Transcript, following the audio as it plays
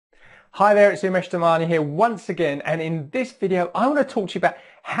Hi there, it's Umesh Damani here once again, and in this video I want to talk to you about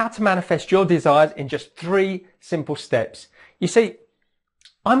how to manifest your desires in just 3 simple steps. You see,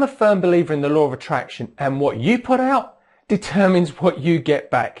 I'm a firm believer in the law of attraction, and what you put out determines what you get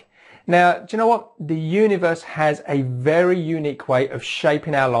back. Now, do you know what? The universe has a very unique way of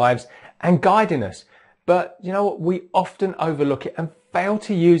shaping our lives and guiding us, but you know what? We often overlook it and fail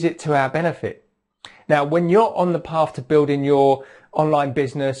to use it to our benefit. Now, when you're on the path to building your online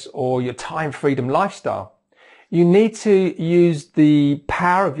business or your time freedom lifestyle, you need to use the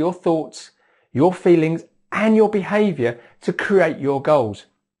power of your thoughts, your feelings, and your behavior to create your goals.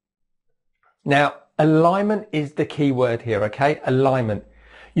 Now, alignment is the key word here, okay? Alignment.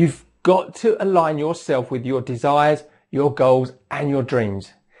 You've got to align yourself with your desires, your goals, and your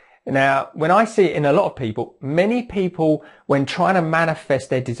dreams. Now, when I see it in a lot of people, many people, when trying to manifest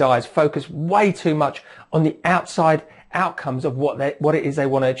their desires, focus way too much on the outside outcomes of what it is they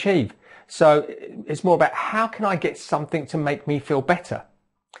want to achieve. So it's more about, how can I get something to make me feel better?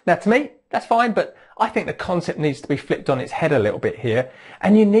 Now, to me, that's fine, but I think the concept needs to be flipped on its head a little bit here.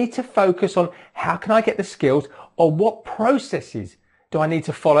 And you need to focus on, how can I get the skills, or what processes do I need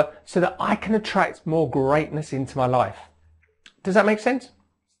to follow so that I can attract more greatness into my life? Does that make sense?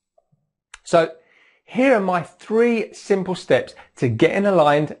 So here are my 3 simple steps to getting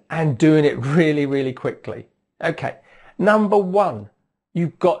aligned and doing it really, really quickly. Okay. Number 1,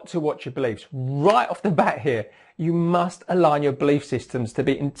 you've got to watch your beliefs. Right off the bat here, you must align your belief systems to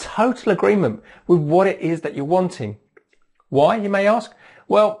be in total agreement with what it is that you're wanting. Why, you may ask?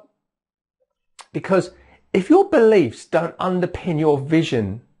 Well, because if your beliefs don't underpin your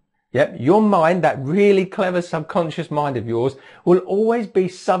vision, your mind, that really clever subconscious mind of yours, will always be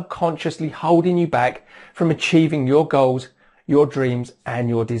subconsciously holding you back from achieving your goals, your dreams, and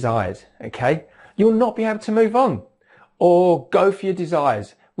your desires. Okay? You'll not be able to move on or go for your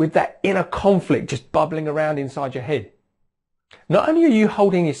desires with that inner conflict just bubbling around inside your head. Not only are you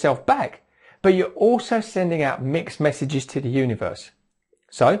holding yourself back, but you're also sending out mixed messages to the universe.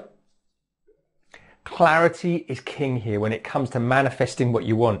 So, clarity is king here when it comes to manifesting what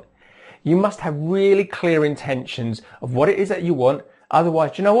you want. You must have really clear intentions of what it is that you want.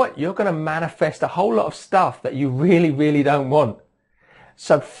 Otherwise, you know what? You're going to manifest a whole lot of stuff that you really, really don't want.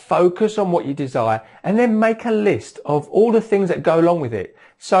 So focus on what you desire, and then make a list of all the things that go along with it.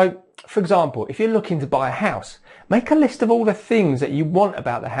 So, for example, if you're looking to buy a house, make a list of all the things that you want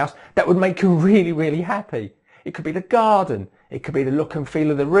about the house that would make you really, really happy. It could be the garden. It could be the look and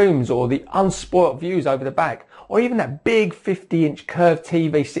feel of the rooms, or the unspoilt views over the back, or even that big 50-inch curved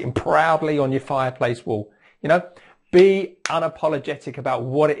TV sitting proudly on your fireplace wall. You know, be unapologetic about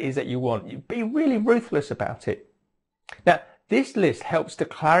what it is that you want. Be really ruthless about it. Now, this list helps to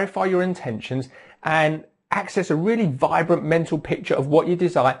clarify your intentions and access a really vibrant mental picture of what you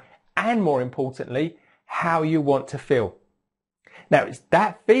desire, and more importantly, how you want to feel. Now, it's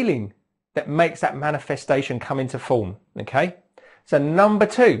that feeling that makes that manifestation come into form. Okay? So number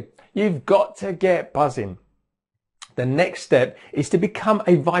 2, you've got to get buzzing. The next step is to become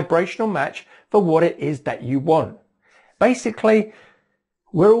a vibrational match for what it is that you want. Basically,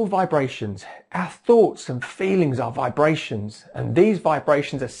 we're all vibrations. Our thoughts and feelings are vibrations, and these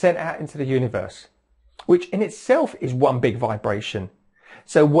vibrations are sent out into the universe, which in itself is one big vibration.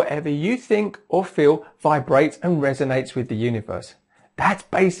 So whatever you think or feel vibrates and resonates with the universe. That's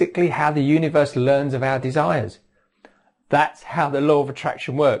basically how the universe learns of our desires. That's how the law of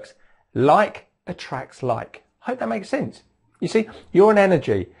attraction works. Like attracts like. I hope that makes sense. You see, you're an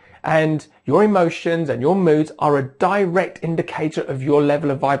energy, and your emotions and your moods are a direct indicator of your level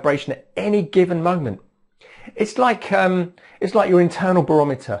of vibration at any given moment. It's like your internal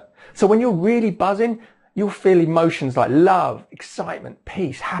barometer. So when you're really buzzing, you'll feel emotions like love, excitement,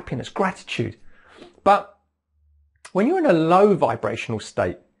 peace, happiness, gratitude. But when you're in a low vibrational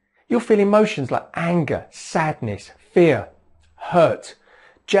state, you'll feel emotions like anger, sadness, fear, hurt,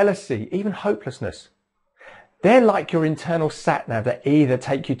 jealousy, even hopelessness. They're like your internal sat-nav that either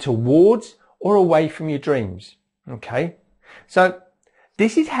take you towards or away from your dreams. Okay? So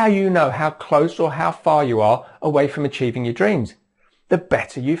this is how you know how close or how far you are away from achieving your dreams. The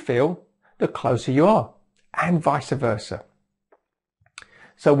better you feel, the closer you are, and vice versa.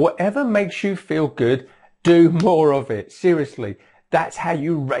 So whatever makes you feel good, do more of it. Seriously, that's how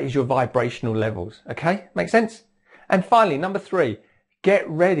you raise your vibrational levels. Okay? Make sense? And finally, number 3, get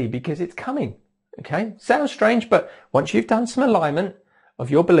ready, because it's coming. Okay? Sounds strange, but once you've done some alignment of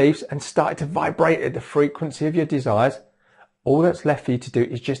your beliefs and started to vibrate at the frequency of your desires, all that's left for you to do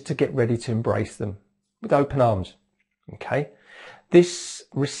is just to get ready to embrace them with open arms. Okay? This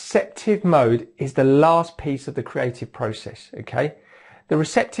receptive mode is the last piece of the creative process. Okay? The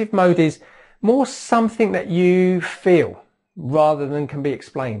receptive mode is more something that you feel rather than can be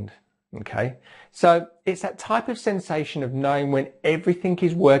explained. Okay, so it's that type of sensation of knowing when everything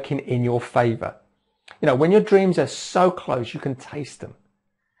is working in your favor. You know, when your dreams are so close, you can taste them.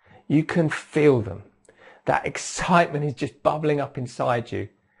 You can feel them. That excitement is just bubbling up inside you.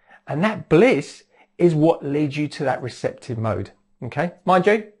 And that bliss is what leads you to that receptive mode. Okay, mind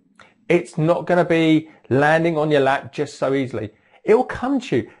you, it's not going to be landing on your lap just so easily. It will come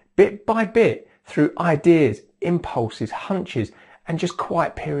to you bit by bit through ideas, impulses, hunches, and just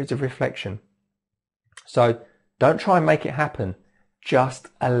quiet periods of reflection. So don't try and make it happen. Just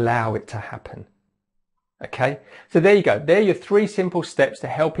allow it to happen. Okay, so there you go. There are your 3 simple steps to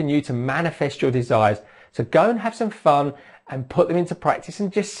helping you to manifest your desires. So go and have some fun and put them into practice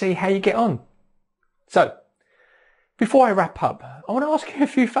and just see how you get on. So before I wrap up, I want to ask you a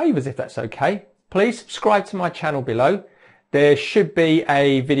few favors if that's okay. Please subscribe to my channel below. There should be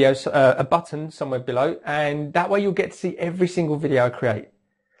a video, a button somewhere below, and that way you'll get to see every single video I create.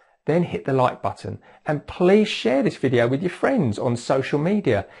 Then hit the like button and please share this video with your friends on social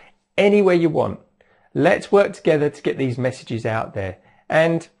media, anywhere you want. Let's work together to get these messages out there.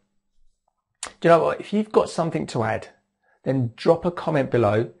 And do you know what? If you've got something to add, then drop a comment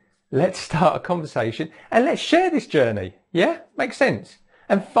below. Let's start a conversation and let's share this journey. Yeah, makes sense.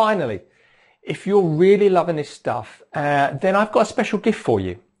 And finally, if you're really loving this stuff, then I've got a special gift for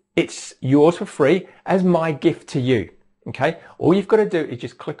you. It's yours for free as my gift to you. Okay, all you've got to do is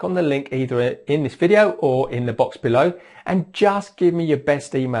just click on the link either in this video or in the box below and just give me your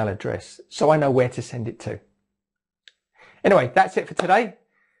best email address so I know where to send it to. Anyway, that's it for today.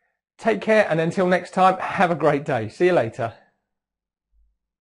 Take care, and until next time, have a great day. See you later.